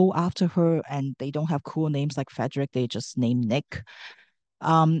go after her, and they don't have cool names like Frederick. They just name Nick.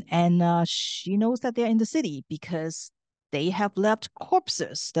 And she knows that they're in the city because they have left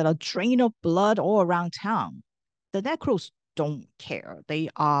corpses that are drained of blood all around town. The Necros don't care. They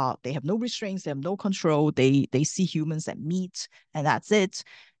have no restraints, they have no control. They see humans that meet, and that's it.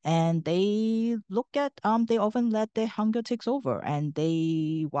 And they often let their hunger takes over. And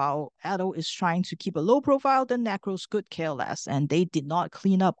while Ado is trying to keep a low profile, the Necros could care less. And they did not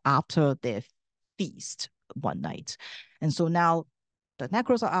clean up after their feast one night. And so now the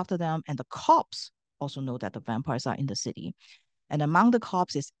Necros are after them, and the cops also know that the vampires are in the city. And among the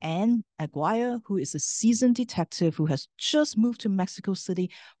cops is Anne Aguirre, who is a seasoned detective who has just moved to Mexico City,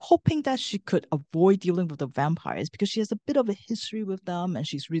 hoping that she could avoid dealing with the vampires because she has a bit of a history with them and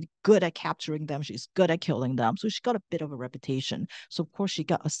she's really good at capturing them. She's good at killing them. So she got a bit of a reputation. So, of course, she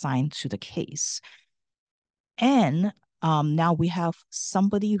got assigned to the case. And now we have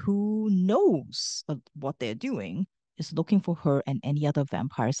somebody who knows what they're doing, is looking for her and any other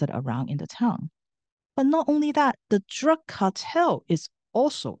vampires that are around in the town. But not only that, the drug cartel is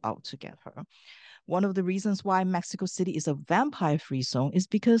also out to get her. One of the reasons why Mexico City is a vampire-free zone is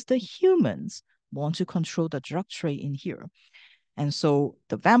because the humans want to control the drug trade in here. And so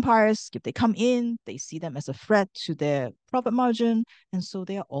the vampires, if they come in, they see them as a threat to their profit margin. And so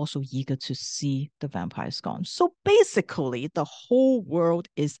they are also eager to see the vampires gone. So basically, the whole world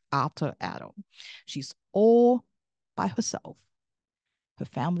is after Ado. She's all by herself. Her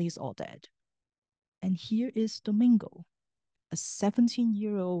family is all dead. And here is Domingo, a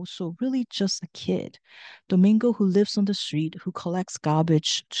 17-year-old, so really just a kid. Domingo who lives on the street, who collects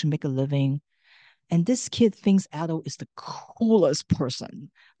garbage to make a living. And this kid thinks Ado is the coolest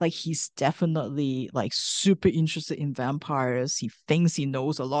person. Like he's definitely like super interested in vampires. He thinks he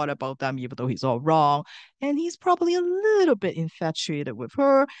knows a lot about them, even though he's all wrong. And he's probably a little bit infatuated with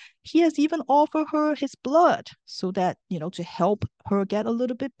her. He has even offered her his blood so that, to help her get a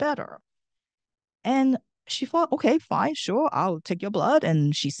little bit better. And she thought, okay, fine, sure, I'll take your blood.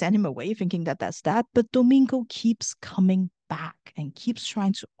 And she sent him away thinking that that's that. But Domingo keeps coming back and keeps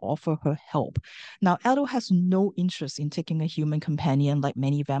trying to offer her help. Now, Ado has no interest in taking a human companion like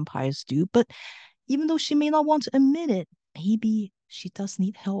many vampires do. But even though she may not want to admit it, maybe she does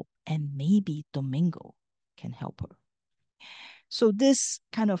need help. And maybe Domingo can help her. So this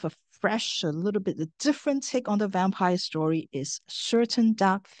kind of a fresh, a little bit a different take on the vampire story is Certain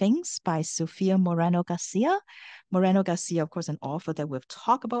Dark Things by Silvia Moreno-Garcia. Moreno-Garcia, of course, an author that we've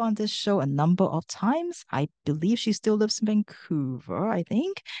talked about on this show a number of times. I believe she still lives in Vancouver, I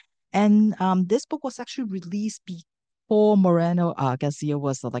think. And this book was actually released before Moreno Garcia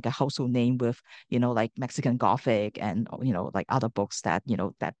was like a household name with, like Mexican Gothic and, like other books that,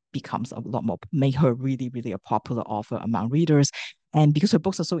 that becomes a lot more, make her really, really a popular author among readers. And because her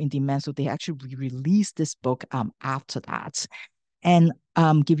books are so in demand, so they actually released this book after that. And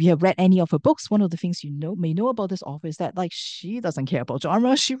if you have read any of her books, one of the things may know about this author is that like she doesn't care about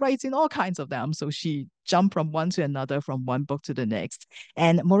genre. She writes in all kinds of them. So she jumped from one to another, from one book to the next.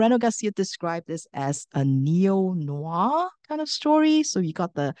 And Moreno Garcia described this as a neo-noir kind of story. So you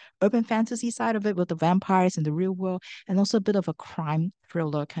got the urban fantasy side of it with the vampires in the real world, and also a bit of a crime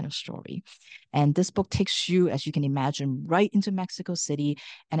thriller kind of story. And this book takes you, as you can imagine, right into Mexico City.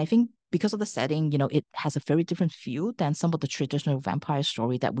 And I think because of the setting, it has a very different feel than some of the traditional vampire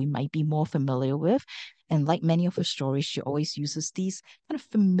story that we might be more familiar with. And like many of her stories, she always uses these kind of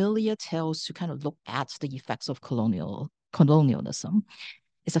familiar tales to kind of look at the effects of colonialism.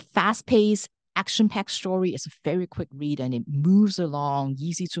 It's a fast-paced, action-packed story. It's a very quick read and it moves along,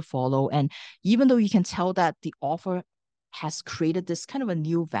 easy to follow. And even though you can tell that the author has created this kind of a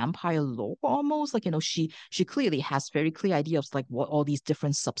new vampire lore almost, like, she clearly has very clear idea of like what all these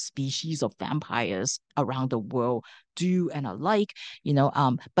different subspecies of vampires around the world do and are like,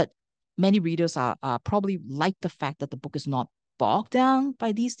 but many readers are probably like the fact that the book is not bogged down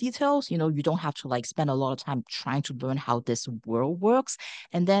by these details. You know, you don't have to like spend a lot of time trying to learn how this world works.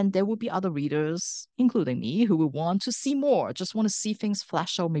 And then there will be other readers, including me, who will want to see more, just want to see things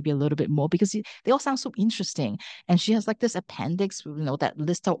flesh out maybe a little bit more because they all sound so interesting. And she has like this appendix, you know, that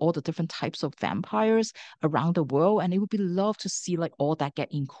lists out all the different types of vampires around the world. And it would be love to see like all that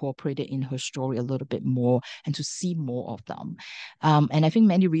get incorporated in her story a little bit more and to see more of them. And I think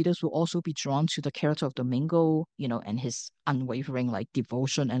many readers will also be drawn to the character of Domingo, you know, and his unwavering like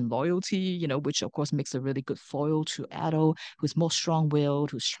devotion and loyalty, you know, which of course makes a really good foil to Ado, who's more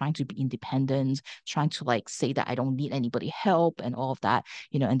strong-willed, who's trying to be independent, trying to like say that I don't need anybody help and all of that,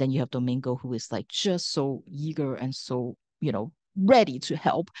 you know, and then you have Domingo who is like just so eager and so, you know, ready to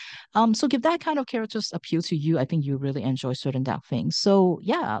help. So if that kind of characters appeal to you, I think you really enjoy certain dark things. So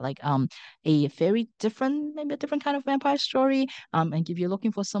yeah, like a very different, maybe a different kind of vampire story. And if you're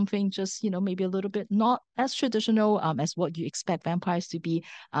looking for something just, you know, maybe a little bit not as traditional as what you expect vampires to be,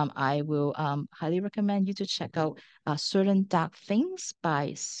 I will highly recommend you to check out Certain Dark Things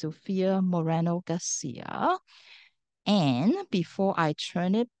by Silvia Moreno-Garcia. And before I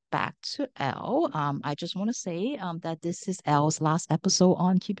turn it back to Elle, I just want to say that this is Elle's last episode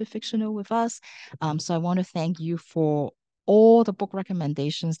on Keep It Fictional with us. So I want to thank you for all the book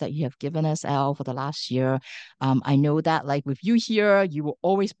recommendations that you have given us, Elle, for the last year. I know that, like with you here, you will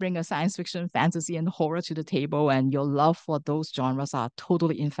always bring a science fiction, fantasy, and horror to the table, and your love for those genres are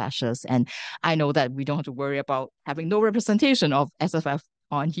totally infectious. And I know that we don't have to worry about having no representation of SFF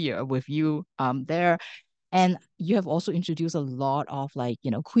on here with you there. And you have also introduced a lot of like, you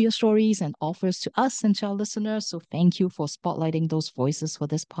know, queer stories and offers to us and to our listeners. So thank you for spotlighting those voices for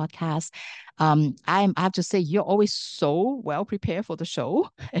this podcast. I have to say, you're always so well prepared for the show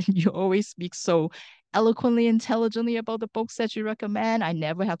and you always speak so eloquently, intelligently about the books that you recommend. I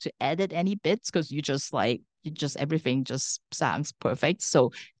never have to edit any bits because you just everything just sounds perfect.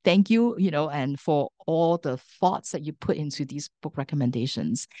 So thank you, you know, and for all the thoughts that you put into these book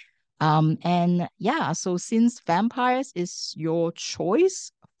recommendations. And yeah, so since vampires is your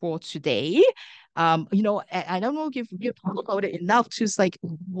choice for today, you know, I don't know if you talk about it enough to like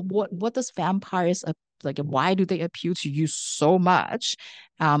what does vampires like why do they appeal to you so much?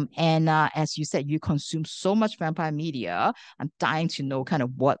 And as you said, you consume so much vampire media. I'm dying to know kind of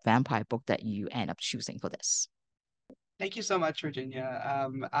what vampire book that you end up choosing for this. Thank you so much,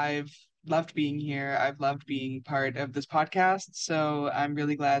 Virginia. I've loved being here. I've loved being part of this podcast. So I'm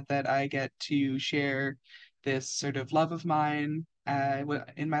really glad that I get to share this sort of love of mine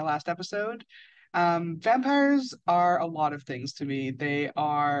in my last episode. Vampires are a lot of things to me. They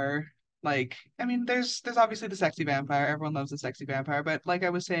are like, I mean, there's obviously the sexy vampire. Everyone loves the sexy vampire, but like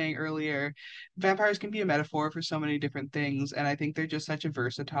I was saying earlier, vampires can be a metaphor for so many different things, and I think they're just such a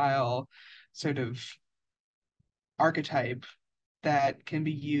versatile sort of archetype that can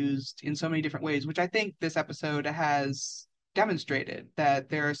be used in so many different ways, which I think this episode has demonstrated that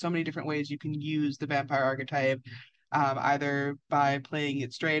there are so many different ways you can use the vampire archetype, either by playing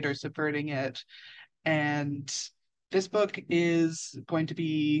it straight or subverting it. And this book is going to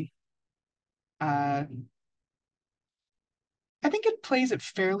be, I think it plays it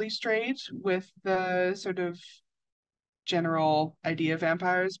fairly straight with the sort of general idea of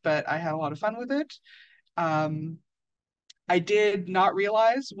vampires, but I had a lot of fun with it. Um, I did not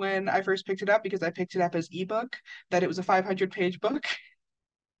realize when I first picked it up because I picked it up as ebook that it was a 500-page book.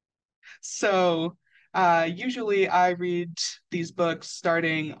 So usually I read these books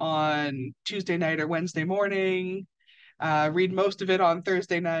starting on Tuesday night or Wednesday morning, read most of it on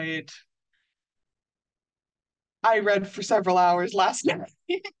Thursday night. I read for several hours last night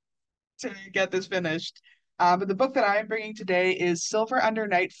to get this finished. But the book that I am bringing today is Silver Under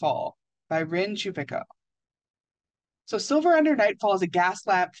Nightfall by Rin Chupeco. So Silver Under Nightfall is a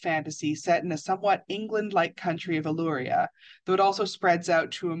gaslamp fantasy set in a somewhat England-like country of Illyria, though it also spreads out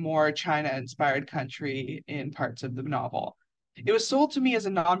to a more China-inspired country in parts of the novel. It was sold to me as a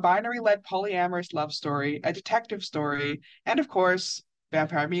non-binary led polyamorous love story, a detective story, and of course,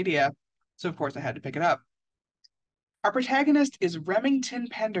 vampire media. So of course I had to pick it up. Our protagonist is Remington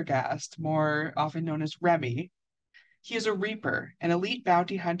Pendergast, more often known as Remy. He is a Reaper, an elite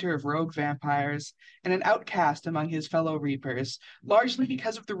bounty hunter of rogue vampires, and an outcast among his fellow Reapers, largely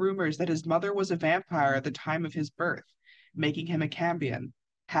because of the rumors that his mother was a vampire at the time of his birth, making him a Cambion,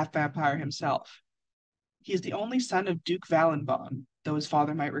 half vampire himself. He is the only son of Duke Valenbon, though his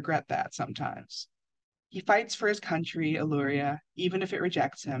father might regret that sometimes. He fights for his country, Illyria, even if it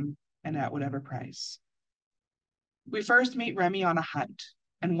rejects him, and at whatever price. We first meet Remy on a hunt,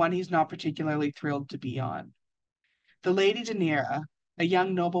 and one he's not particularly thrilled to be on. The Lady Daenerys, a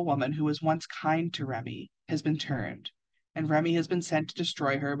young noblewoman who was once kind to Remy, has been turned, and Remy has been sent to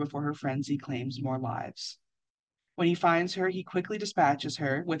destroy her before her frenzy claims more lives. When he finds her, he quickly dispatches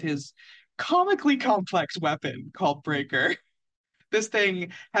her with his comically complex weapon called Breaker. This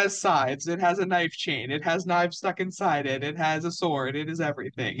thing has sides. It has a knife chain. It has knives stuck inside it. It has a sword. It is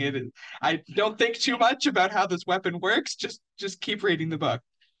everything. It is. I don't think too much about how this weapon works. Just keep reading the book.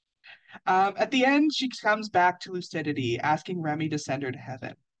 At the end, she comes back to lucidity, asking Remy to send her to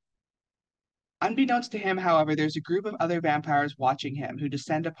heaven. Unbeknownst to him, however, there's a group of other vampires watching him who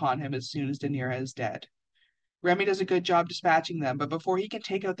descend upon him as soon as Danira is dead. Remy does a good job dispatching them, but before he can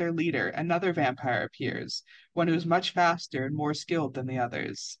take out their leader, another vampire appears, one who is much faster and more skilled than the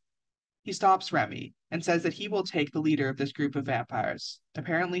others. He stops Remy and says that he will take the leader of this group of vampires,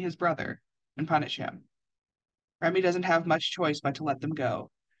 apparently his brother, and punish him. Remy doesn't have much choice but to let them go,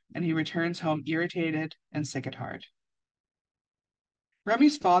 and he returns home irritated and sick at heart.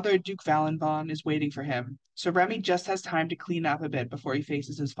 Remy's father, Duke Valenbon, is waiting for him, so Remy just has time to clean up a bit before he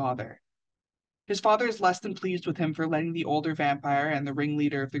faces his father. His father is less than pleased with him for letting the older vampire and the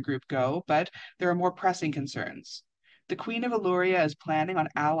ringleader of the group go, but there are more pressing concerns. The Queen of Illyria is planning on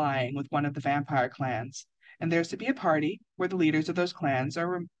allying with one of the vampire clans, and there's to be a party where the leaders of those clans are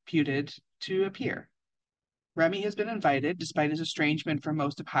reputed to appear. Remy has been invited, despite his estrangement from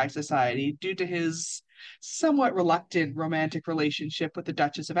most of high society, due to his somewhat reluctant romantic relationship with the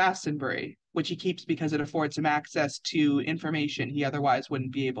Duchess of Astonbury, which he keeps because it affords him access to information he otherwise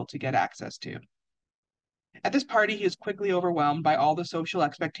wouldn't be able to get access to. At this party, he is quickly overwhelmed by all the social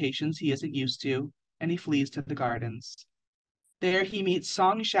expectations he isn't used to, and he flees to the gardens. There he meets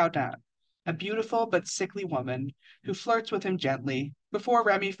Song Xiaodan, a beautiful but sickly woman who flirts with him gently before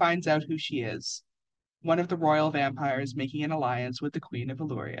Remy finds out who she is, one of the royal vampires making an alliance with the Queen of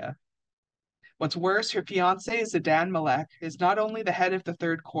Illyria. What's worse, her fiancé, Zidane Malek, is not only the head of the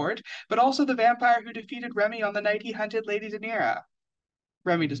Third Court, but also the vampire who defeated Remy on the night he hunted Lady Danira.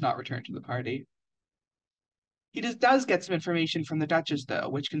 Remy does not return to the party. He does get some information from the Duchess, though,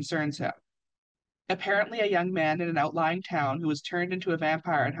 which concerns him. Apparently, a young man in an outlying town who was turned into a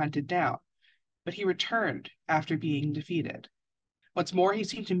vampire and hunted down, but he returned after being defeated. What's more, he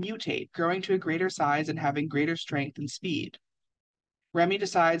seemed to mutate, growing to a greater size and having greater strength and speed. Remy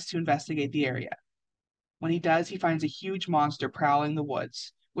decides to investigate the area. When he does, he finds a huge monster prowling the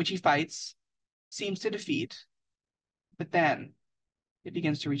woods, which he fights, seems to defeat, but then it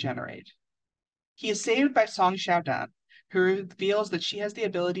begins to regenerate. He is saved by Song Xiaodan, who reveals that she has the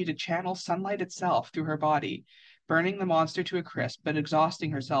ability to channel sunlight itself through her body, burning the monster to a crisp but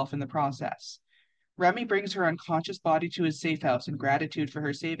exhausting herself in the process. Remy brings her unconscious body to his safe house in gratitude for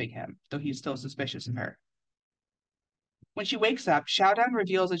her saving him, though he's still suspicious of her. When she wakes up, Xiaodan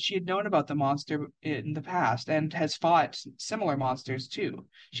reveals that she had known about the monster in the past and has fought similar monsters too.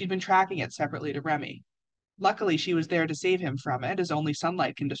 She'd been tracking it separately to Remy. Luckily, she was there to save him from it, as only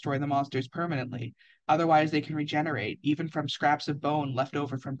sunlight can destroy the monsters permanently. Otherwise, they can regenerate, even from scraps of bone left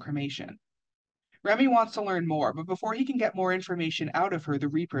over from cremation. Remy wants to learn more, but before he can get more information out of her, the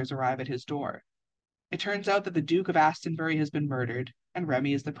Reapers arrive at his door. It turns out that the Duke of Astonbury has been murdered, and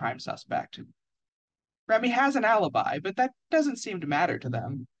Remy is the prime suspect. Remy has an alibi, but that doesn't seem to matter to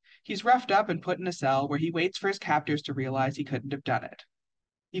them. He's roughed up and put in a cell where he waits for his captors to realize he couldn't have done it.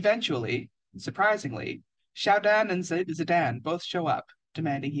 Eventually, surprisingly, Xiaodan and Zidane both show up,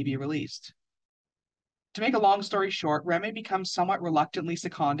 demanding he be released. To make a long story short, Remy becomes somewhat reluctantly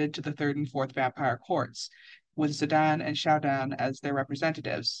seconded to the third and fourth vampire courts, with Zidane and Xiaodan as their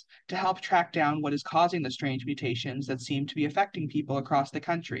representatives, to help track down what is causing the strange mutations that seem to be affecting people across the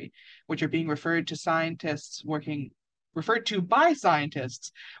country, which are being referred to by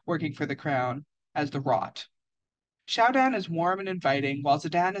scientists working for the crown as the rot. Xiaodan is warm and inviting, while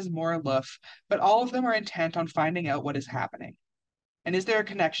Zidane is more aloof, but all of them are intent on finding out what is happening. And is there a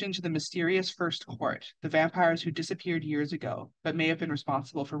connection to the mysterious First Court, the vampires who disappeared years ago, but may have been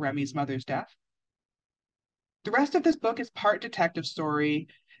responsible for Remy's mother's death? The rest of this book is part detective story,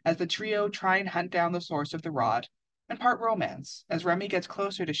 as the trio try and hunt down the source of the rot, and part romance, as Remy gets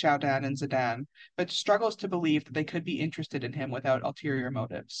closer to Xiaodan and Zidane, but struggles to believe that they could be interested in him without ulterior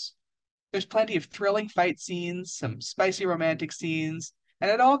motives. There's plenty of thrilling fight scenes, some spicy romantic scenes,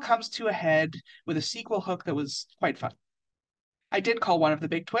 and it all comes to a head with a sequel hook that was quite fun. I did call one of the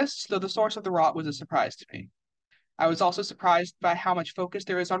big twists, though the source of the rot was a surprise to me. I was also surprised by how much focus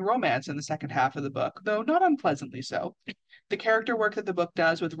there is on romance in the second half of the book, though not unpleasantly so. The character work that the book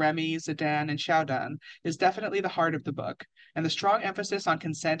does with Remy, Zidane, and Xiaodan is definitely the heart of the book, and the strong emphasis on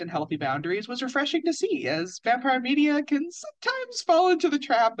consent and healthy boundaries was refreshing to see, as vampire media can sometimes fall into the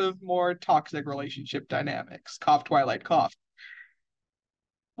trap of more toxic relationship dynamics. Cough, Twilight, cough.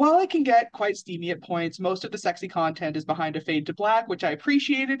 While it can get quite steamy at points, most of the sexy content is behind a fade to black, which I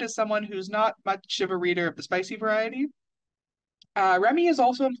appreciated as someone who's not much of a reader of the spicy variety. Remy is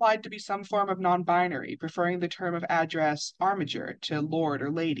also implied to be some form of non-binary, preferring the term of address armiger to lord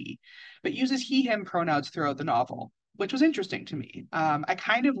or lady, but uses he/him pronouns throughout the novel, which was interesting to me. I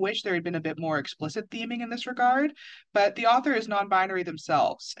kind of wish there had been a bit more explicit theming in this regard, but the author is non-binary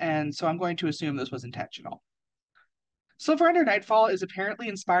themselves, and so I'm going to assume this was intentional. Silver Under Nightfall is apparently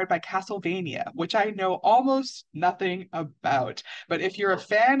inspired by Castlevania, which I know almost nothing about. But if you're a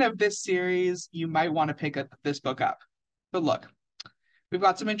fan of this series, you might want to pick this book up. But look, we've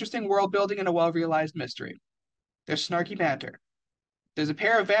got some interesting world building and a well-realized mystery. There's snarky banter. There's a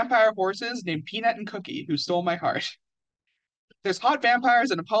pair of vampire horses named Peanut and Cookie who stole my heart. There's hot vampires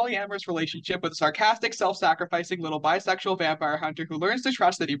and a polyamorous relationship with a sarcastic, self-sacrificing little bisexual vampire hunter who learns to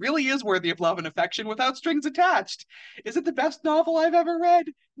trust that he really is worthy of love and affection without strings attached. Is it the best novel I've ever read?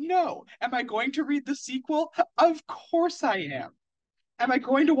 No. Am I going to read the sequel? Of course I am. Am I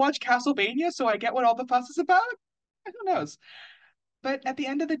going to watch Castlevania so I get what all the fuss is about? Who knows? But at the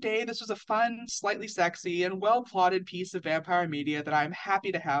end of the day, this was a fun, slightly sexy, and well-plotted piece of vampire media that I'm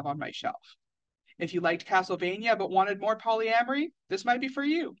happy to have on my shelf. If you liked Castlevania but wanted more polyamory, this might be for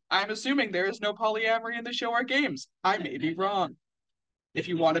you. I'm assuming there is no polyamory in the show or games. I may be wrong. If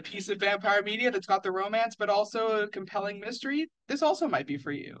you want a piece of vampire media that's got the romance but also a compelling mystery, this also might be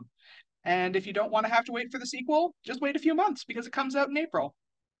for you. And if you don't want to have to wait for the sequel, just wait a few months because it comes out in April.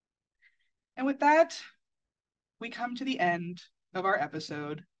 And with that, we come to the end of our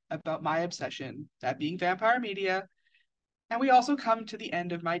episode about my obsession, that being vampire media. And we also come to the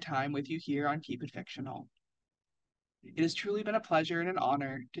end of my time with you here on Keep It Fictional. It has truly been a pleasure and an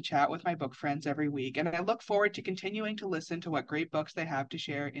honor to chat with my book friends every week, and I look forward to continuing to listen to what great books they have to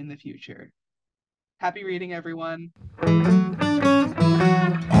share in the future. Happy reading, everyone.